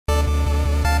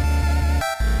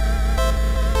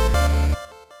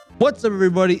What's up,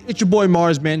 everybody? It's your boy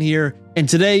Marzzman here, and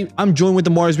today I'm joined with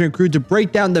the Marzzman Crew to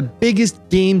break down the biggest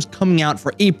games coming out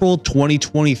for April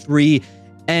 2023.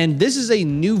 And this is a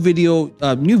new video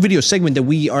segment that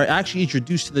we are actually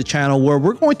introduced to the channel, where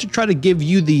we're going to try to give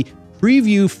you the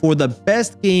preview for the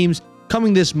best games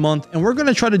coming this month, and we're going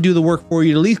to try to do the work for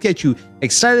you to at least get you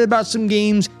excited about some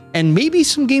games and maybe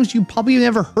some games you probably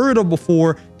never heard of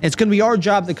before. And it's going to be our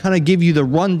job to kind of give you the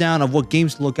rundown of what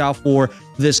games to look out for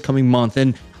this coming month.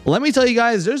 And let me tell you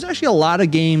guys, there's actually a lot of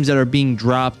games that are being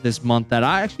dropped this month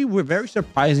that were very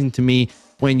surprising to me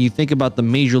when you think about the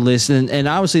major list. And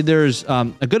obviously there's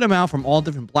a good amount from all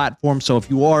different platforms. So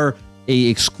if you are a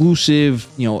exclusive,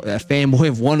 a fanboy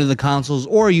of one of the consoles,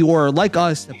 or you are like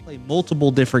us that play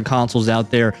multiple different consoles out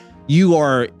there, you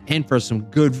are in for some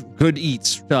good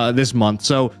eats this month.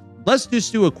 So let's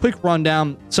just do a quick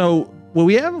rundown. So what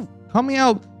we have coming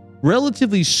out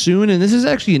relatively soon, and this is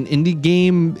actually an indie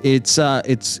game. It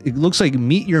looks like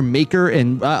Meet Your Maker,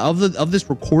 and of this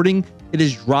recording, it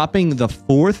is dropping the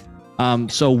 4th.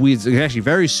 So it's actually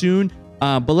very soon.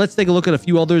 But let's take a look at a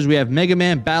few others. We have Mega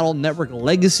Man Battle Network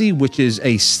Legacy, which is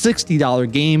a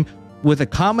 $60 game with a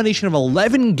combination of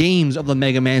 11 games of the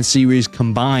Mega Man series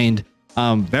combined.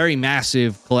 Very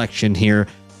massive collection here.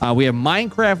 We have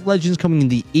Minecraft Legends coming in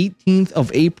the 18th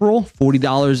of April,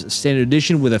 $40 standard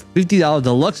edition with a $50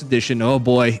 deluxe edition. Oh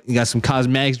boy, you got some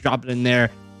cosmetics dropping in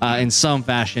there in some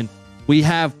fashion. We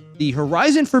have the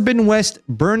Horizon Forbidden West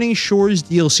Burning Shores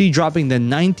DLC dropping the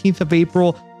 19th of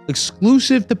April,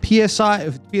 exclusive to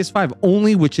PS5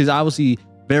 only, which is obviously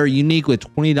very unique, with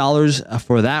 $20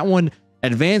 for that one.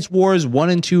 Advance Wars 1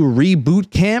 and 2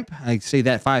 Reboot Camp. I say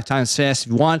that 5 times fast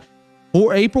if you want.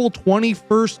 For April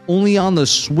 21st, only on the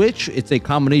Switch. It's a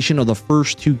combination of the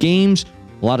first 2 games.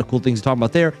 A lot of cool things to talk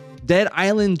about there. Dead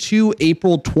Island 2,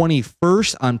 April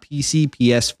 21st on PC,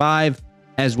 PS5,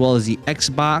 as well as the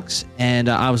Xbox. And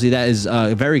obviously that is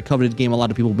a very coveted game. A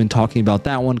lot of people have been talking about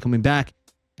that one coming back.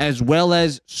 As well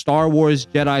as Star Wars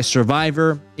Jedi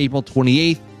Survivor, April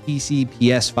 28th, PC,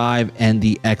 PS5, and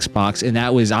the Xbox. And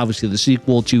that was obviously the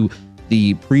sequel to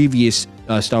the previous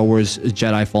Star Wars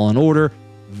Jedi Fallen Order.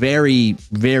 Very,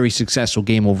 very successful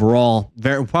game overall.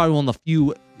 Probably one of the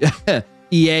few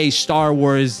EA Star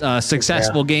Wars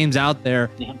successful games out there.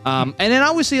 And then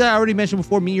obviously, I already mentioned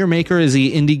before, Meet Your Maker is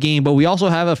the indie game, but we also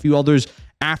have a few others.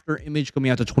 After Image coming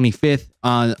out the 25th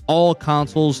on all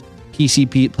consoles, PC,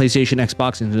 PlayStation,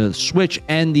 Xbox, and the Switch.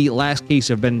 And the Last Case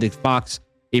of Benedict Fox,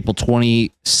 April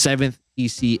 27th,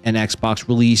 PC and Xbox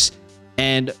release.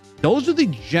 And those are the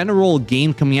general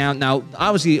game coming out. Now,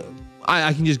 obviously,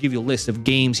 I can just give you a list of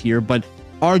games here, but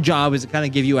our job is to kind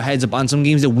of give you a heads up on some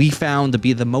games that we found to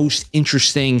be the most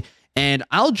interesting. And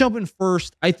I'll jump in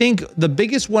first. I think the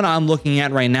biggest one I'm looking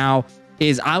at right now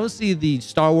is obviously the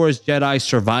Star Wars Jedi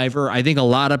Survivor. I think a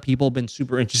lot of people have been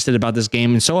super interested about this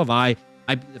game, and so have I.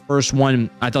 The first one,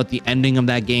 I thought the ending of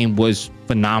that game was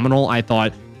phenomenal. I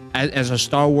thought, as a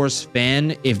Star Wars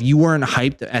fan, if you weren't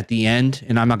hyped at the end,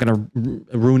 and I'm not going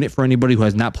to ruin it for anybody who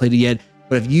has not played it yet,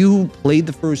 but if you played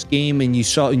the first game and you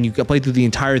played through the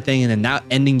entire thing, and then that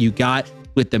ending you got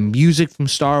with the music from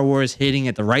Star Wars hitting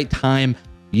at the right time,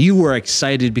 you were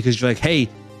excited because you're like, hey,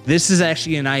 this is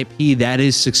actually an IP that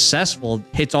is successful,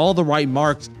 hits all the right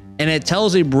marks, and it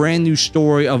tells a brand new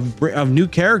story of new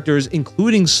characters,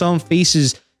 including some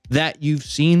faces that you've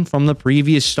seen from the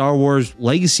previous Star Wars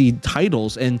Legacy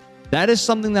titles. And that is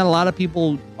something that a lot of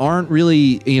people aren't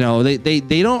really,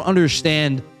 they don't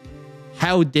understand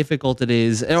how difficult it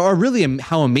is, or really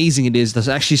how amazing it is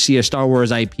to actually see a Star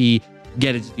Wars IP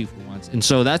get its due for once. And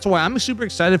so that's why I'm super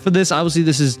excited for this. Obviously,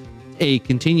 this is a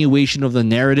continuation of the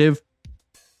narrative,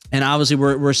 and obviously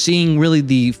we're seeing really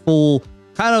the full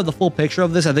picture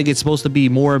of this. I think it's supposed to be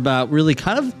more about really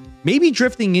kind of maybe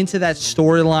drifting into that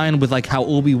storyline with like how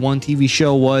Obi-Wan TV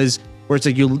show was, where it's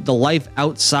like the life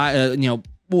outside,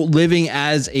 living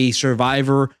as a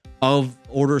survivor of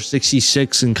Order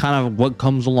 66 and kind of what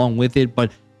comes along with it,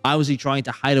 but obviously trying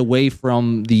to hide away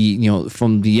from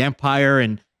the Empire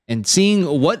and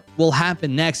seeing what will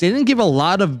happen next. They didn't give a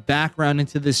lot of background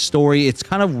into this story. It's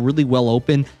kind of really well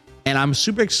open, and I'm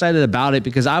super excited about it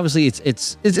because obviously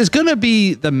it's gonna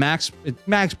be the max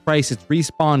price. It's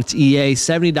Respawn, it's EA,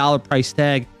 $70 price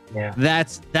tag. Yeah,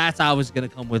 that's always gonna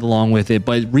come along with it.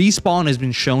 But Respawn has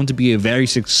been shown to be a very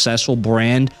successful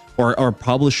brand or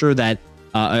publisher that.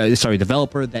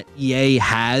 Developer that EA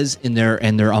has in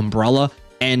their umbrella,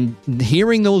 and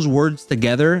hearing those words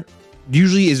together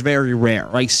usually is very rare.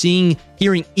 Like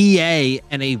hearing EA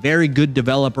and a very good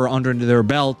developer under their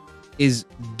belt is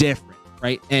different,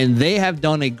 right? And they have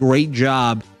done a great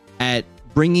job at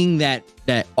bringing that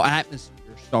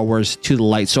atmosphere of Star Wars to the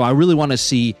light. So I really want to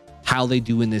see how they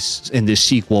do in this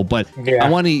sequel. But Yeah. I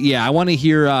want to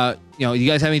hear you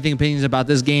guys have anything opinions about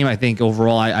this game? I think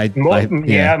overall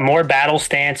more battle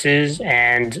stances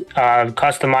and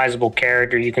customizable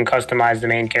character. You can customize the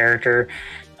main character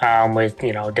with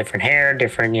different hair,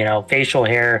 different facial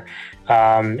hair,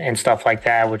 and stuff like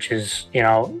that, which is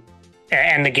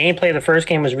and the gameplay of the first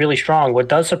game was really strong. What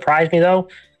does surprise me though,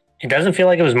 it doesn't feel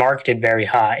like it was marketed very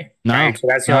high. No, right? So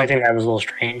that's the only thing that was a little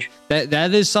strange.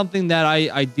 That is something that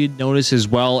I did notice as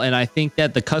well, and I think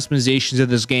that the customizations of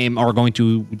this game are going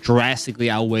to drastically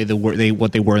outweigh what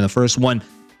they were in the first one.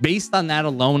 Based on that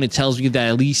alone, it tells you that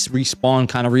at least Respawn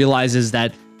kind of realizes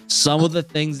that some of the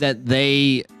things that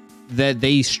they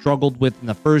struggled with in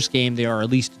the first game, they are at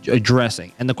least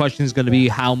addressing. And the question is going to be,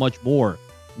 how much more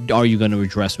are you going to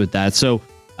address with that? So,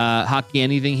 Hockey,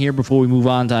 anything here before we move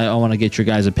on? I want to get your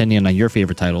guys' opinion on your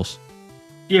favorite titles.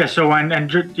 Yeah. So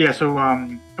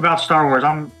about Star Wars,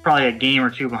 I'm probably a game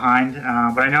or two behind,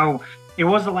 but I know it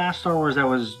was the last Star Wars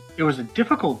it was a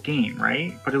difficult game,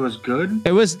 right? But it was good.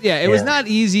 It was not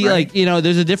easy. Right? Like,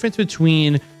 there's a difference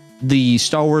between the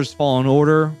Star Wars Fallen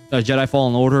Order, Jedi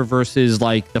Fallen Order versus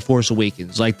like The Force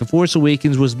Awakens. Like The Force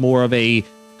Awakens was more of a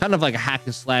kind of like a hack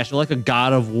and slash, like a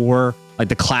God of War, like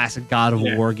the classic God of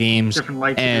War games. Different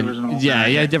lightsabers and all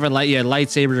that. Different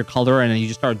lightsabers are color, and then you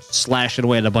just start slashing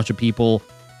away at a bunch of people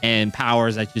and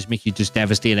powers that just make you just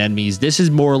devastate enemies. This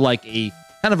is more like a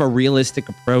kind of a realistic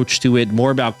approach to it, more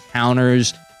about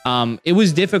counters. It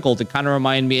was difficult. It kind of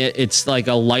reminded me, it's like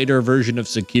a lighter version of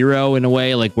Sekiro in a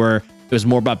way, like where it was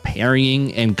more about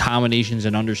parrying and combinations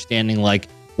and understanding like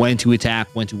when to attack,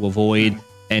 when to avoid,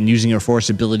 and using your force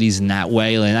abilities in that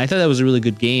way. And I thought that was a really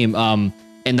good game.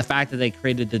 And the fact that they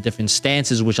created the different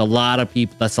stances, which a lot of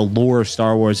people, that's the lore of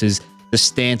Star Wars, is the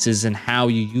stances and how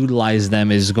you utilize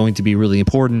them is going to be really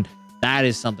important. That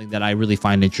is something that I really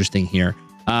find interesting here.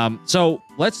 So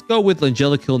let's go with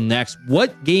Angelica next.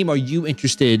 What game are you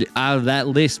interested out of that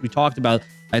list we talked about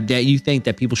that you think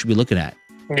that people should be looking at?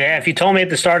 Yeah, if you told me at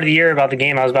the start of the year about the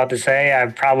game I was about to say, I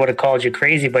probably would have called you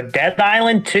crazy. But Dead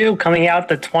Island 2 coming out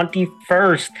the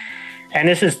 21st. And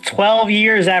this is 12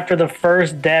 years after the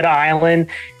first Dead Island.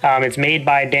 It's made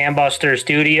by Dambuster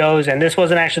Studios. And this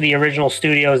wasn't actually the original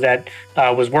studios that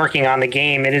was working on the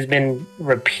game. It has been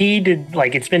repeated,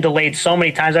 like it's been delayed so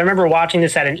many times. I remember watching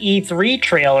this at an E3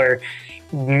 trailer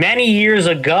many years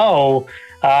ago.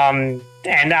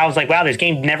 And I was like, wow, this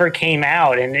game never came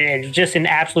out. And it's just in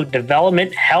absolute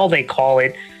development hell, they call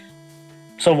it.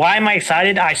 So why am I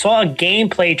excited? I saw a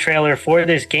gameplay trailer for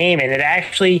this game, and it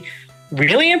actually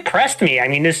really impressed me. I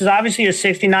mean, this is obviously a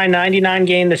 $69.99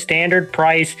 game. The standard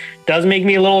price does make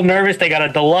me a little nervous. They got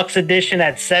a deluxe edition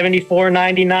at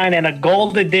 $74.99 and a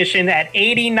gold edition at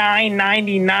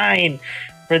 $89.99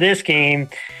 for this game.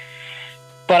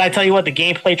 But I tell you what, the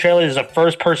gameplay trailer is a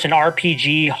first-person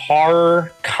RPG,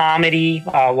 horror, comedy,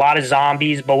 a lot of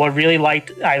zombies. But what I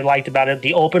liked about it,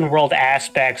 the open-world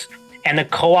aspects and the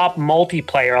co-op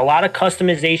multiplayer. A lot of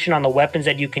customization on the weapons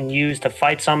that you can use to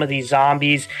fight some of these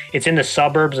zombies. It's in the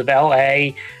suburbs of LA.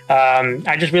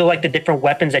 I just really like the different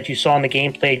weapons that you saw in the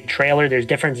gameplay trailer. There's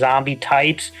different zombie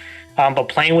types. But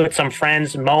playing with some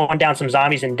friends, mowing down some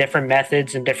zombies in different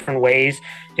methods and different ways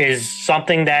is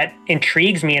something that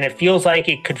intrigues me. And it feels like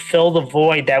it could fill the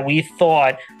void that we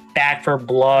thought Back 4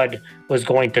 Blood was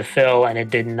going to fill, and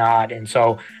it did not. And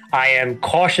so I am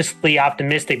cautiously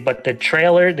optimistic, but the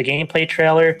gameplay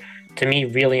trailer, to me,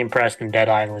 really impressed in Dead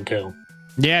Island 2.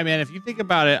 Yeah, man, if you think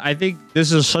about it, I think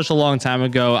this is such a long time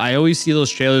ago. I always see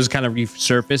those trailers kind of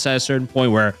resurface at a certain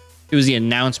point where it was the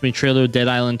announcement trailer of Dead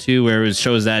Island 2, where it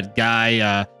shows that guy,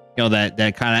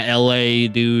 that kind of LA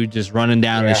dude just running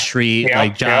down the street,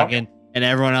 like jogging, and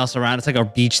everyone else around. It's like a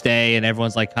beach day, and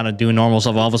everyone's like kind of doing normal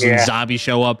stuff. All of a sudden, zombies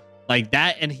show up like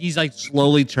that, and he's like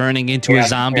slowly turning into a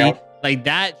zombie. Like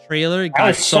that trailer got that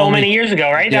was so many years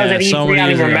ago, right? That was at E3. I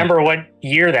don't even remember what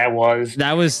year that was.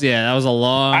 That was a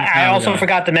long time I also ago.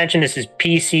 forgot to mention this is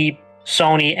PC,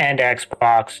 Sony, and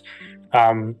Xbox.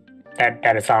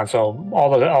 That it's on, so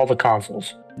all the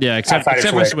consoles. Yeah, except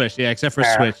for Switch. Yeah, except for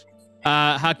Switch.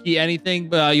 Hockey, anything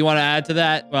you want to add to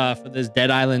that for this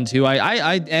Dead Island 2?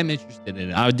 I am interested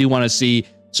in it. I do want to see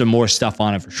some more stuff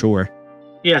on it for sure.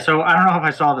 Yeah, so I don't know if I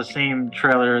saw the same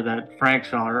trailer that Frank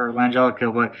saw or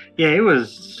Angelica, but yeah, it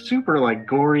was super like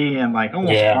gory and like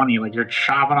almost funny. Like you're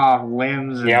chopping off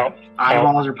limbs and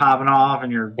eyeballs are popping off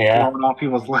and you're blowing off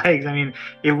people's legs. I mean,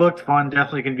 it looked fun.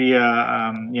 Definitely can be a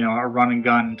run and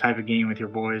gun type of game with your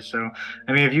boys. So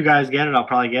I mean, if you guys get it, I'll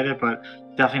probably get it, but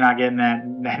definitely not getting that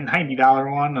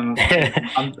 $90 one.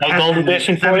 And a gold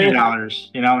edition for you? $70.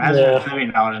 You know, it has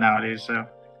 $70 nowadays. So.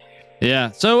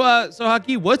 Yeah. So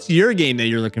Hockey, what's your game that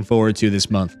you're looking forward to this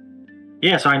month?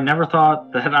 Yeah, so I never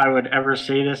thought that I would ever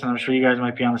say this, and I'm sure you guys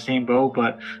might be on the same boat,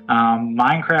 but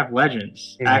Minecraft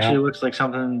Legends actually looks like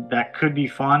something that could be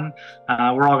fun.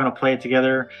 We're all going to play it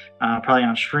together, probably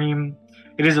on stream.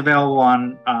 It is available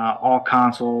on all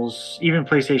consoles, even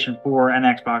PlayStation 4 and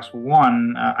Xbox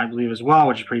One, I believe, as well,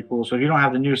 which is pretty cool. So if you don't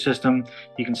have the new system,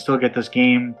 you can still get this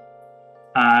game.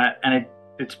 And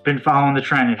it's been following the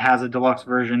trend. It has a deluxe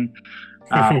version,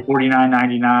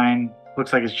 $49.99.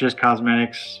 Looks like it's just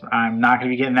cosmetics. I'm not going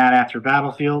to be getting that after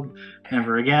Battlefield,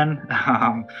 never again.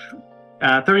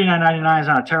 $39.99 is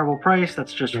not a terrible price.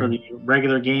 That's just for the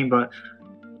regular game,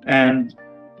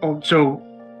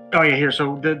 here.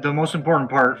 So the most important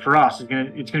part for us is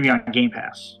it's gonna be on Game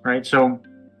Pass, right? So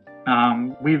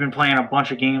we've been playing a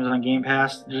bunch of games on Game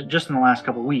Pass just in the last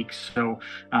couple of weeks. So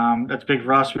that's big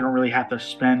for us. We don't really have to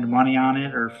spend money on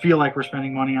it or feel like we're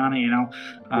spending money on it,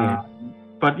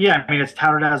 But yeah, I mean, it's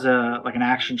touted as an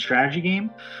action strategy game.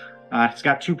 It's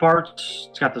got 2 parts.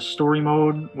 It's got the story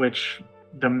mode, which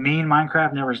the main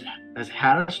Minecraft never has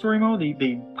had a story mode.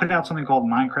 They put out something called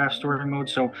Minecraft Story Mode.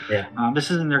 So it's not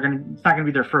gonna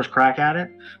be their first crack at it.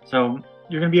 So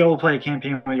you're gonna be able to play a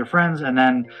campaign with your friends, and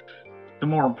then the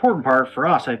more important part for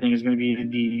us, I think, is going to be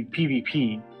the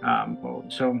PvP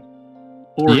mode. So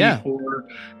 4v4,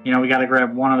 we got to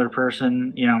grab one other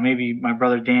person. Maybe my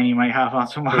brother Danny might have on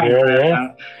some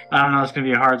Minecraft. I don't know. It's going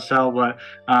to be a hard sell, but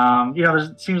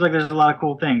it seems like there's a lot of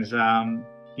cool things.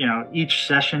 Each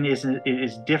session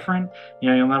is different.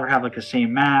 You'll never have like the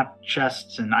same map.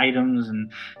 Chests and items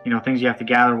and things you have to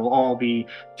gather will all be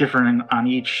different on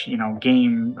each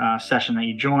game session that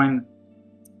you join.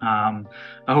 I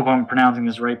hope I'm pronouncing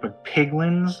this right, but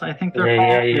piglins, I think they're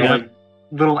called. They're like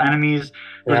little enemies.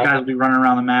 Those guys will be running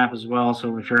around the map as well.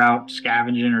 So if you're out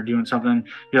scavenging or doing something,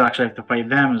 you'll actually have to fight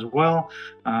them as well.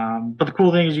 But the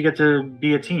cool thing is you get to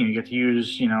be a team. You get to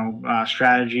use,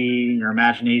 strategy, your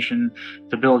imagination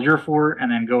to build your fort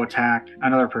and then go attack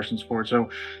another person's fort. So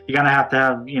you gotta have to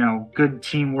have, good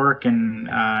teamwork and,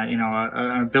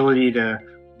 an ability to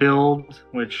build,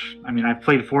 which, I mean, I've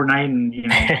played Fortnite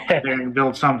and I think I can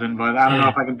build something, but I don't know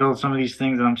if I can build some of these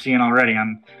things that I'm seeing already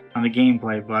on the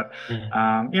gameplay. But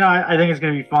I think it's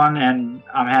going to be fun, and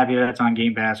I'm happy that it's on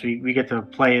Game Pass. We get to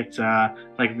play it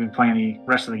like we've been playing the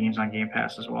rest of the games on Game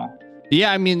Pass as well.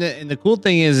 Yeah, I mean, and the cool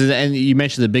thing is, and you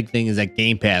mentioned the big thing is that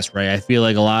Game Pass, right? I feel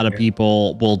like a lot of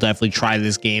people will definitely try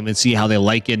this game and see how they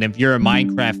like it. And if you're a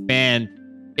Minecraft fan,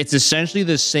 it's essentially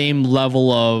the same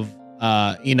level of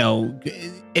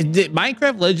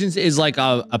Minecraft Legends is like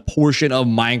a portion of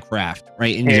Minecraft,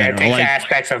 right? In general, it takes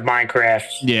aspects of Minecraft.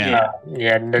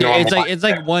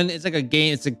 It's like a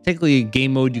game. It's technically a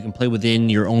game mode you can play within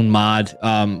your own mod,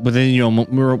 within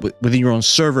your own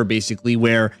server, basically,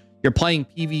 where you're playing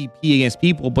PvP against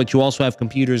people, but you also have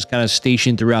computers kind of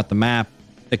stationed throughout the map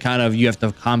that kind of you have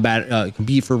to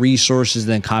compete for resources,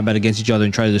 then combat against each other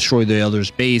and try to destroy the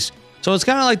other's base. So it's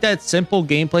kind of like that simple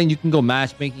gameplay, and you can go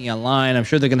matchmaking online. I'm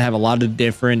sure they're going to have a lot of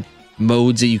different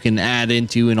modes that you can add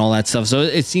into and all that stuff. So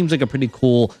it seems like a pretty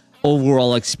cool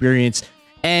overall experience.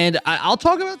 And I'll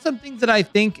talk about some things that I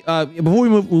think, before we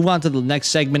move on to the next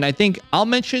segment, I think I'll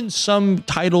mention some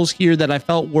titles here that I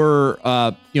felt were,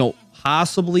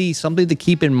 possibly something to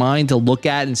keep in mind to look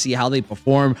at and see how they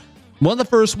perform. One of the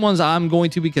first ones I'm going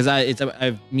to, because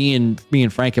me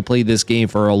and Frank have played this game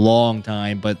for a long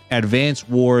time, but Advance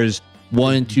Wars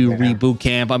 1 and 2 Reboot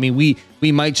Camp. I mean, we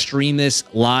might stream this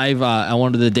live on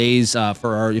one of the days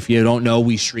if you don't know,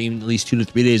 we stream at least 2 to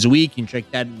 3 days a week. You can check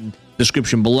that in the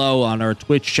description below on our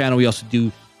Twitch channel. We also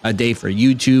do a day for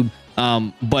YouTube.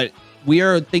 But we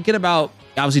are thinking about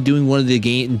obviously doing one of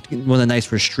the nights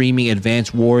for streaming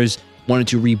Advance Wars 1 and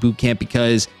 2 Reboot Camp,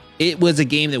 because it was a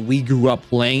game that we grew up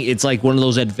playing. It's like one of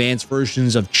those advanced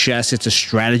versions of chess. It's a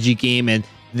strategy game, and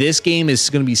this game is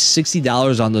going to be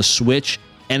 $60 on the Switch.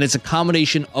 And it's a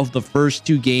combination of the first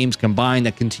 2 games combined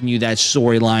that continue that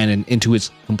storyline and into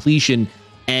its completion.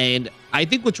 And I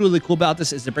think what's really cool about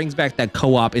this is it brings back that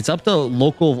co-op. It's up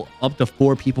to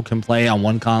 4 people can play on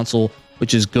one console,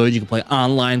 which is good. You can play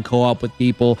online co-op with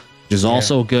people, which is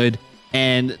also good.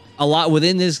 And a lot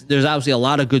within this, there's obviously a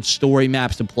lot of good story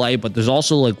maps to play, but there's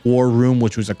also like War Room,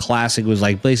 which was a classic. It was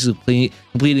like basically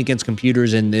competing against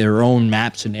computers in their own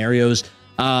map scenarios.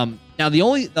 Now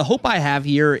the hope I have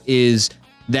here is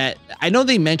that I know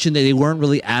they mentioned that they weren't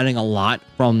really adding a lot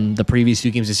from the previous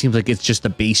 2 games. It seems like it's just the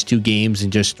base 2 games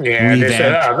and just there's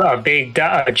a big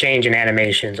change in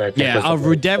animations. I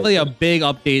think. Definitely a big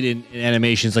update in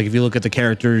animations. Like if you look at the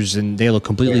characters and they look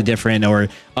completely different or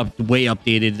way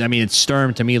updated. I mean, it's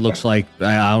Sturm to me looks like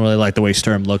I don't really like the way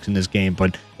Sturm looks in this game,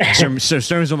 but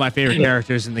Sturm's one of my favorite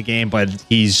characters in the game. But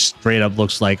he's straight up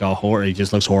looks like a horror. He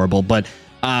just looks horrible. But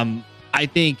I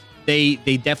think they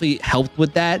definitely helped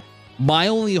with that. My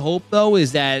only hope, though,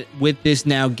 is that with this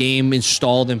now game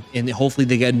installed and hopefully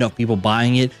they get enough people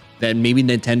buying it, that maybe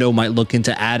Nintendo might look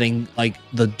into adding like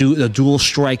the Dual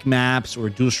Strike maps or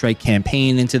Dual Strike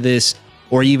campaign into this,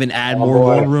 or even add more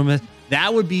war room.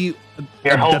 That would be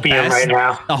your hopium right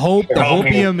now. The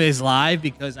hopium is live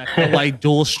because I feel like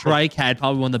Dual Strike had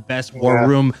probably one of the best war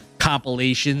room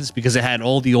compilations because it had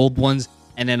all the old ones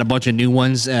and then a bunch of new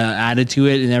ones added to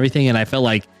it and everything. And I felt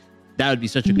like that would be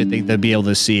such a good thing to be able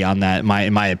to see on that,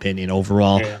 in my opinion,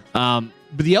 overall. Yeah.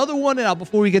 But the other one, and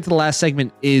before we get to the last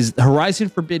segment, is Horizon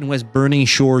Forbidden West Burning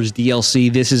Shores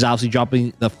DLC. This is obviously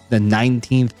dropping the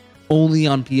 19th only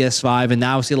on PS5. And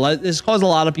now obviously this caused a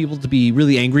lot of people to be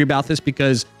really angry about this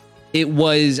because it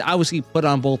was obviously put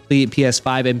on both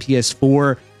PS5 and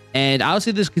PS4. And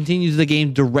obviously this continues the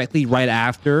game directly right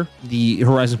after the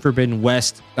Horizon Forbidden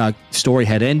West story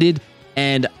had ended.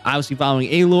 And obviously following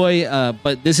Aloy,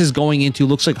 but this is going into,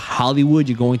 looks like Hollywood.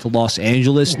 You're going to Los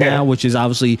Angeles now, which is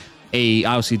obviously a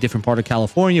different part of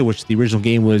California, which the original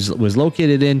game was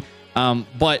located in.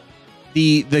 But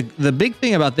the big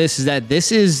thing about this is that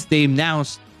they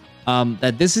announced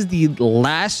that this is the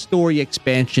last story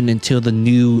expansion until the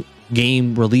new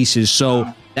game releases.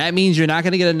 So that means you're not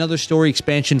going to get another story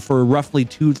expansion for roughly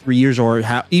 2 to 3 years or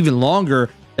even longer,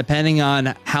 depending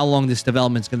on how long this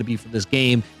development is going to be for this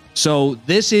game. So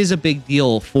this is a big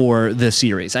deal for the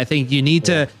series. I think you need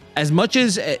to, as much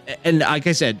as, and like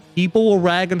I said, people will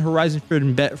rag on Horizon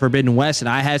Forbidden West, and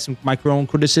I had my own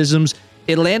criticisms.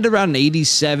 It landed around an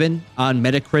 87 on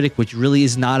Metacritic, which really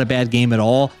is not a bad game at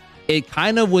all. It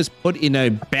kind of was put in a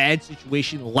bad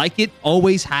situation, like it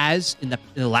always has in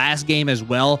the last game as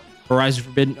well.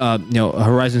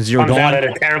 Horizon Zero Dawn out at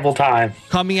a terrible time.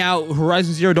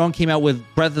 Horizon Zero Dawn came out with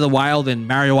Breath of the Wild and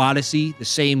Mario Odyssey the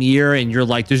same year, and you're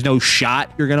like, there's no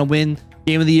shot you're gonna win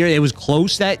Game of the Year. It was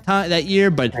close that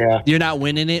year, but you're not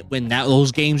winning it when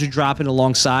those games are dropping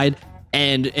alongside.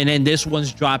 And then this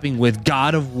one's dropping with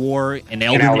God of War and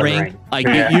Elden Ring. Like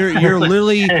you're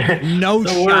literally no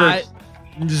shot.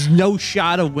 There's no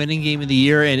shot of winning Game of the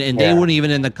Year, and they weren't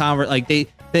even in the convert. Like they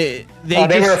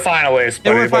were finalists.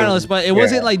 They were finalists, but it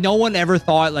wasn't like no one ever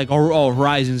thought like, oh,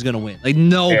 Horizon's gonna win. Like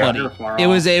nobody. It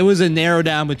was a narrow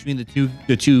down between the two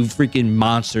freaking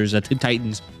monsters, the two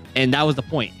titans, and that was the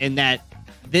point. And that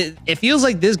it feels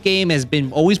like this game has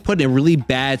been always put in a really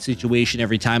bad situation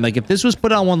every time. Like if this was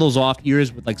put on one of those off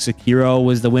years with like Sekiro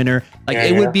was the winner, like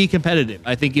it would be competitive.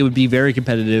 I think it would be very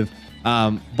competitive,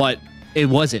 but it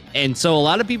wasn't. And so a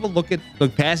lot of people look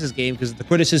past this game because the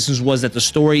criticisms was that the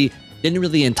story didn't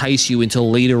really entice you until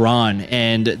later on.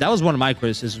 And that was one of my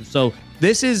criticisms. So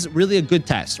this is really a good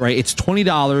test, right? It's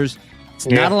 $20. It's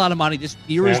not a lot of money. This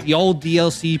here is the old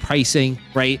DLC pricing,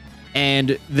 right?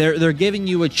 And they're giving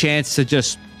you a chance to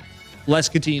just let's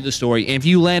continue the story. And if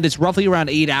you land, it's roughly around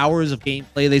 8 hours of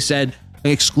gameplay, they said,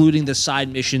 excluding the side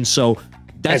missions. So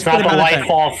that's not the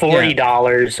Lightfall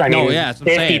 $40. I mean,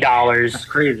 $50. That's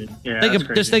crazy. Yeah,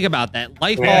 just think about that.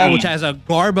 Lightfall, which has a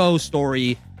Garbo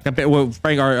story, compared what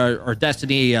Frank, our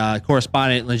Destiny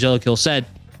correspondent, Angelica said,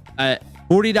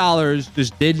 $40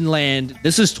 just didn't land.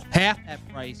 This is half that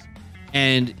price.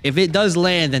 And if it does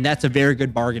land, then that's a very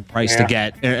good bargain price to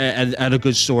get at a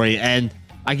good story. And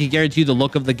I can guarantee you the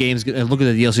look of the games, look at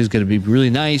the DLC is going to be really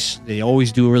nice. They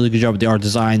always do a really good job with the art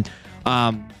design.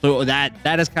 So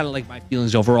that is kind of like my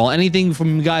feelings overall. Anything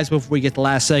from you guys before we get to the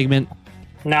last segment?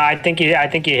 No, I think you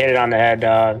hit it on the head.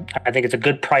 I think it's a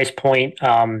good price point.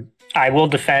 I will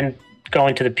defend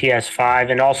going to the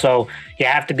PS5, and also you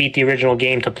have to beat the original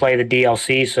game to play the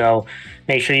DLC. So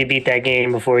make sure you beat that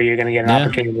game before you're going to get an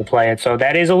opportunity to play it. So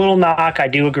that is a little knock. I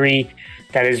do agree.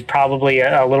 That is probably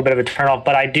a little bit of a turnoff,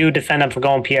 but I do defend them for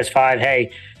going PS5.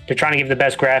 Hey, they're trying to give the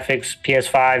best graphics.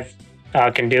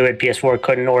 PS5 can do it. PS4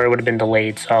 couldn't, or it would have been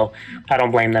delayed. So I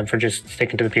don't blame them for just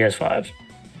sticking to the PS5.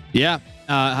 Yeah.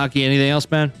 Hockey, anything else,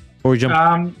 man? Before we jump?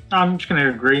 I'm just going to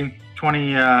agree.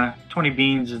 20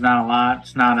 beans is not a lot.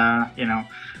 It's not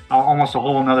almost a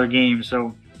whole another game.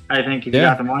 So I think if you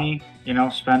got the money,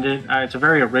 spend it. It's a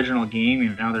very original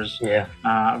game. There's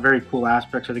very cool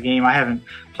aspects of the game. I haven't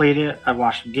played it. I've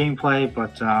watched the gameplay,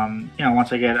 but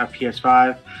once I get a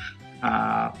PS5,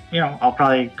 I'll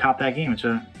probably cop that game. It's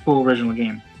a cool original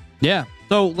game. Yeah.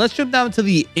 So let's jump down to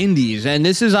the indies, and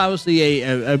this is obviously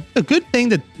a good thing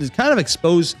that is kind of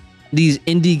expose these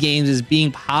indie games as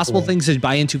being possible things to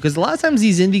buy into, because a lot of times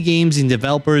these indie games and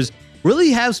developers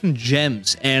really have some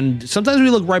gems, and sometimes we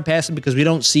look right past them because we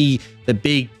don't see the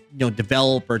big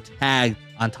developer tag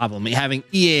on top of them. Having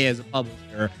EA as a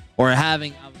publisher, or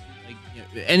having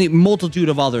any multitude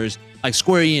of others like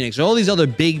Square Enix, or all these other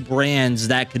big brands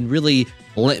that can really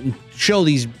show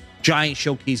these giant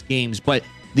showcase games. But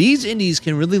these indies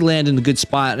can really land in a good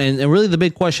spot, and really the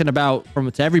big question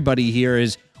to everybody here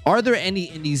is, are there any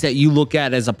indies that you look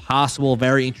at as a possible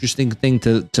very interesting thing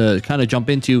to kind of jump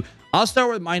into? I'll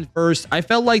start with mine first. I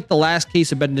felt like The Last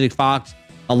Case of Benedict Fox,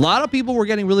 a lot of people were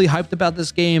getting really hyped about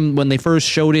this game when they first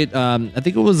showed it. I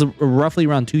think it was roughly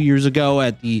around 2 years ago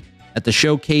at the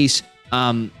showcase.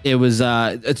 It was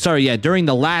during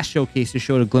the last showcase they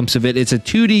showed a glimpse of it. It's a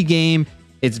 2D game.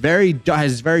 It's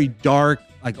has very dark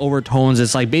like overtones.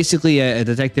 It's like basically a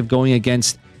detective going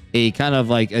against a kind of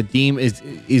like a demon.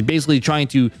 He's basically trying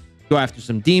to go after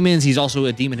some demons. He's also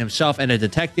a demon himself and a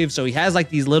detective, so he has like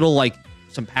these little like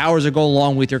some powers that go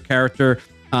along with your character,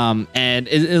 and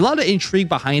a lot of intrigue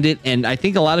behind it. And I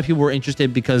think a lot of people were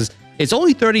interested because it's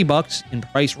only $30 in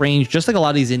price range, just like a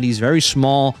lot of these indies, very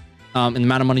small in the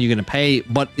amount of money you're going to pay,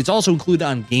 but it's also included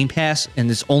on Game Pass, and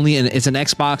it's an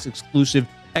Xbox exclusive,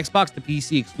 Xbox to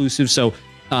PC exclusive. So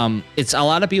it's a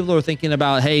lot of people are thinking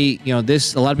about, hey, a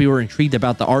lot of people are intrigued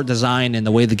about the art design and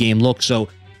the way the game looks. So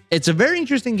it's a very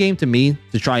interesting game to me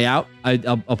to try out.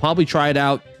 I'll probably try it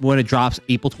out when it drops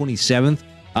April 27th.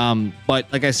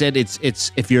 But like I said,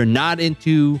 it's if you're not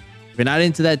into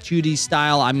that 2D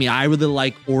style, I mean, I really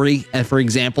like Ori. For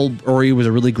example, Ori was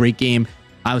a really great game.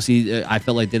 Obviously, I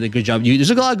felt like they did a good job.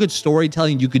 There's a lot of good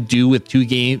storytelling you could do with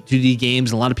 2D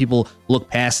games. A lot of people look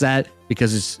past that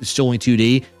because it's still only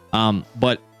 2D.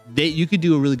 But you could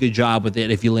do a really good job with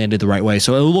it if you landed the right way.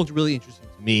 So it looked really interesting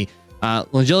to me.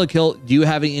 Langella Kill, do you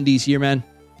have any indies here, man?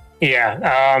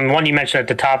 Yeah, one you mentioned at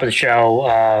the top of the show,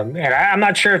 and I'm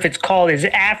not sure if it's called, is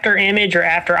it After Image or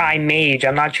After iMage?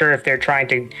 I'm not sure if they're trying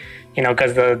to,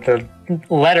 because the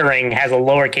lettering has a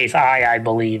lowercase I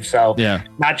believe. So yeah,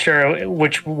 not sure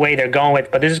which way they're going with,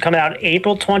 but this is coming out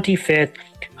April 25th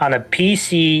on the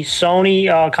PC,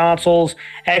 Sony consoles,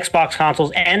 Xbox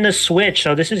consoles, and the Switch.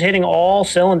 So this is hitting all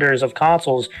cylinders of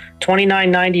consoles.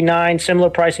 $29.99,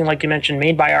 similar pricing like you mentioned,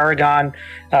 made by Aragon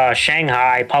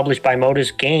Shanghai, published by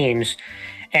Modus Games.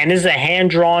 And this is a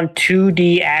hand-drawn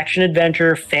 2D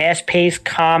action-adventure, fast-paced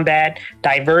combat,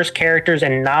 diverse characters,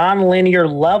 and non-linear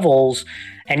levels.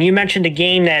 And you mentioned a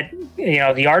game that,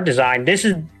 the art design. This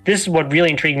is what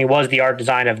really intrigued me, was the art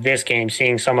design of this game,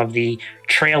 seeing some of the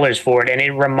trailers for it. And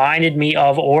it reminded me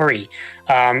of Ori,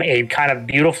 a kind of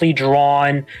beautifully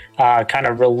drawn, kind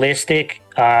of realistic,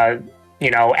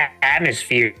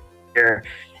 atmosphere.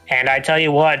 And I tell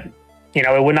you what,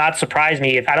 it would not surprise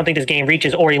me if, I don't think this game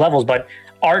reaches Ori levels, but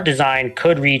art design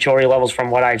could reach Ori levels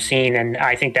from what I've seen. And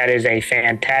I think that is a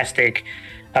fantastic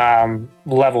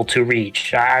level to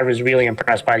reach. I was really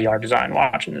impressed by the art design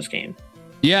watching this game.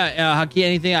 Yeah, Haki,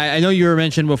 anything? I know you were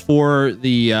mentioned before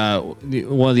the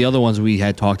one of the other ones we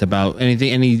had talked about.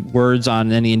 Any words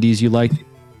on any indies you liked?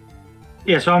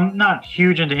 Yeah, so I'm not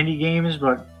huge into indie games,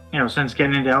 but since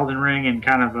getting into Elden Ring and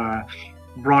kind of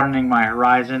broadening my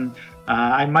horizon,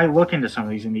 I might look into some of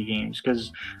these indie games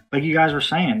because, like you guys were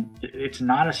saying, it's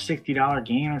not a $60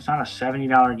 game. It's not a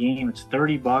 $70 game. It's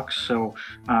 $30. So,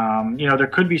 there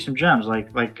could be some gems,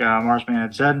 like Marzzman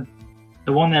had said.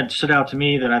 The one that stood out to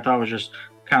me that I thought was just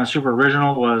kind of super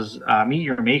original was Meet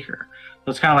Your Maker.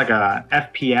 So it's kind of like a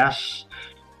FPS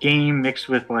game mixed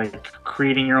with like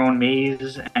creating your own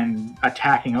maze and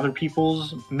attacking other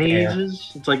people's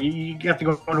mazes. Yeah. It's like you have to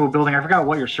go into a building. I forgot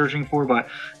what you're searching for, but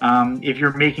if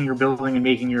you're making your building and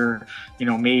making your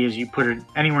maze, you put it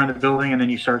anywhere in the building and then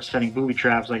you start setting booby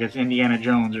traps like it's Indiana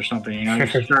Jones or something.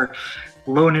 You start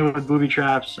loading it with booby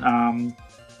traps,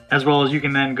 as well as you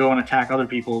can then go and attack other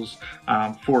people's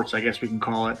forts, I guess we can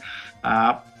call it.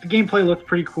 The gameplay looked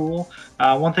pretty cool.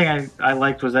 One thing I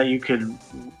liked was that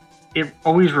it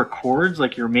always records,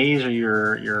 like your maze or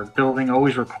your building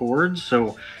always records,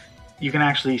 so you can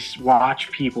actually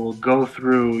watch people go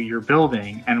through your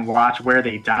building and watch where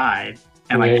they died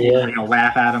and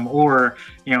laugh at them, or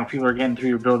if people are getting through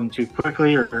your building too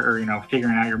quickly or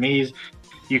figuring out your maze,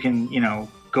 you can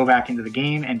go back into the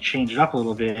game and change it up a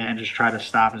little bit and just try to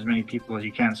stop as many people as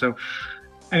you can. So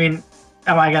I mean,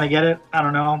 am I gonna get it? I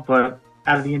don't know, but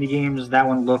out of the indie games, that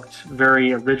one looked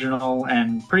very original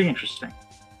and pretty interesting.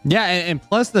 Yeah, and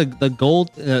plus the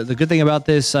good thing about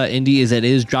this indie is that it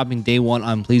is dropping day one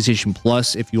on PlayStation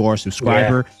Plus if you are a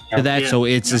subscriber to that. Yeah. So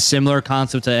it's a similar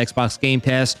concept to Xbox Game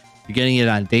Pass. You're getting it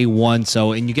on day one.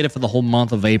 So, and you get it for the whole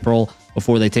month of April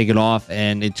before they take it off.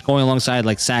 And it's going alongside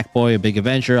like Sackboy, a big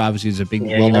adventure. Obviously, it's a big,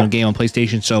 well-known game on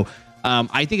PlayStation. So,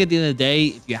 I think at the end of the day,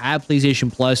 if you have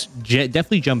PlayStation Plus,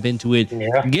 definitely jump into it.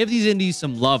 Give these indies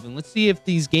some love, and let's see if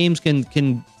these games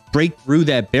can break through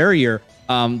that barrier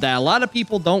that a lot of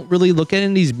people don't really look at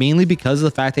indies, mainly because of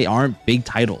the fact they aren't big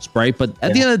titles, right? But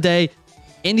at the end of the day,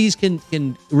 indies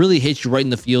can really hit you right in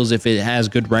the feels if it has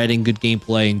good writing, good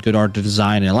gameplay, and good art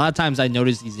design. And a lot of times I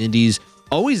notice these indies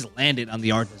always landed on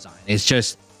the art design. It's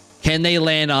just, can they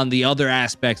land on the other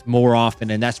aspects more often?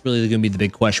 And that's really going to be the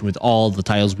big question with all the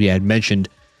titles we had mentioned.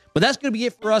 But that's going to be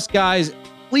it for us, guys.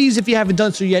 Please, if you haven't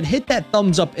done so yet, hit that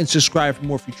thumbs up and subscribe for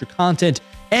more future content.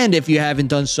 And if you haven't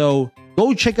done so,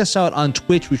 go check us out on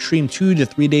Twitch. We stream 2 to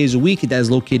 3 days a week. That is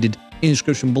located in the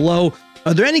description below.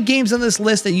 Are there any games on this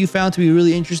list that you found to be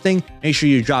really interesting? Make sure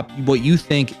you drop what you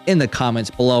think in the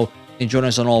comments below. And join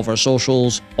us on all of our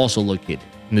socials, also located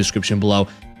in the description below.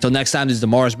 Until next time, this is the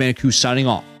Marzzman Crew signing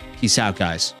off. Peace out,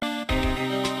 guys.